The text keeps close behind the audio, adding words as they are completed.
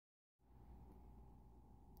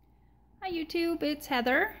YouTube, it's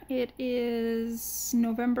Heather. It is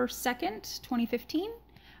November 2nd, 2015.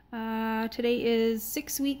 Today is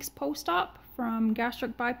 6 weeks post-op from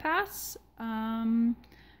gastric bypass.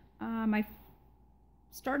 My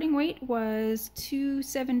starting weight was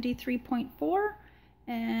 273.4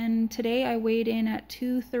 and today I weighed in at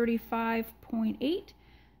 235.8,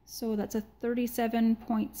 so that's a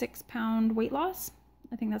 37.6 pound weight loss.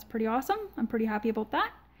 I think that's pretty awesome. I'm pretty happy about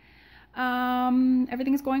that.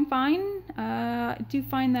 Everything's going fine. I do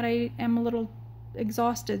find that I am a little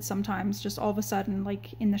exhausted sometimes, just all of a sudden,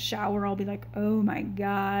 like in the shower, I'll be like, oh my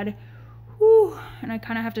God, whew, and I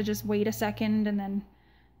kind of have to just wait a second and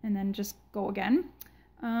then just go again.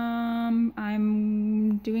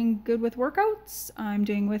 I'm doing good with workouts. I'm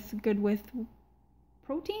doing good with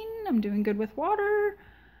protein. I'm doing good with water.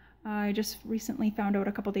 I just recently found out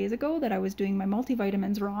a couple days ago that I was doing my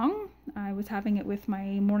multivitamins wrong. I was having it with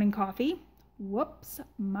my morning coffee. Whoops,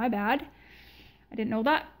 my bad. I didn't know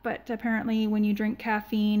that, but apparently when you drink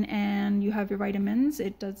caffeine and you have your vitamins,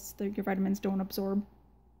 your vitamins don't absorb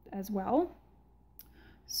as well.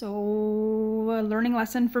 So a learning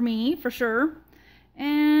lesson for me, for sure.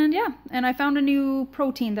 And yeah, and I found a new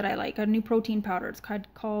protein that I like, a new protein powder. It's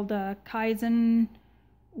called Kaizen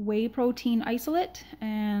whey protein isolate,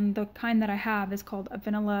 and the kind that I have is called a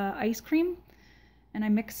vanilla ice cream, and I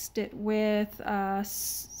mixed it with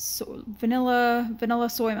vanilla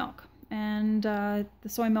soy milk, and the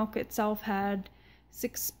soy milk itself had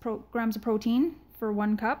 6 grams of protein for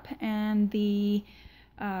 1 cup, and the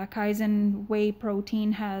Kaizen whey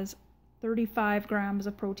protein has 35 grams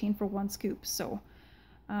of protein for 1 scoop. So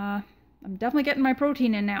I'm definitely getting my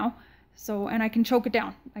protein in now. So, and I can choke it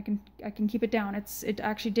down. I can keep it down. It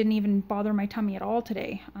actually didn't even bother my tummy at all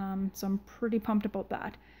today. So I'm pretty pumped about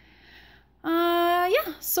that.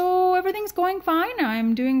 Yeah, so everything's going fine.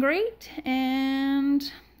 I'm doing great.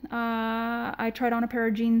 And I tried on a pair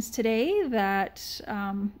of jeans today that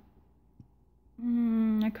I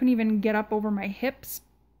couldn't even get up over my hips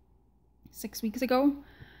 6 weeks ago.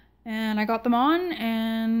 And I got them on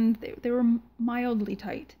and they were mildly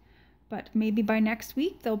tight. But maybe by next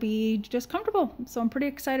week they'll be just comfortable. So I'm pretty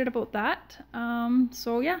excited about that.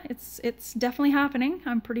 So yeah, it's definitely happening.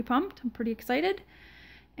 I'm pretty pumped. I'm pretty excited.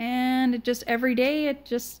 And it just every day,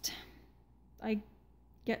 I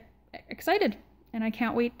get excited. And I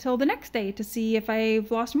can't wait till the next day to see if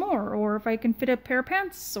I've lost more or if I can fit a pair of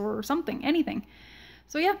pants or something, anything.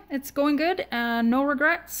 So yeah, it's going good. No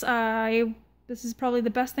regrets. This is probably the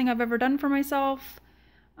best thing I've ever done for myself.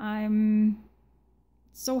 I'm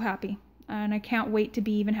so happy, and I can't wait to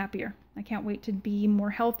be even happier. I can't wait to be more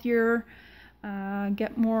healthier,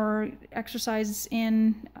 get more exercise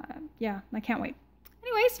in. Yeah, I can't wait.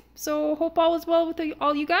 Anyways, so hope all is well with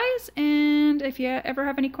all you guys, and if you ever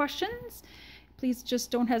have any questions, please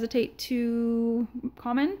just don't hesitate to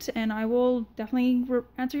comment, and I will definitely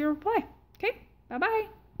answer your reply. Okay, bye-bye.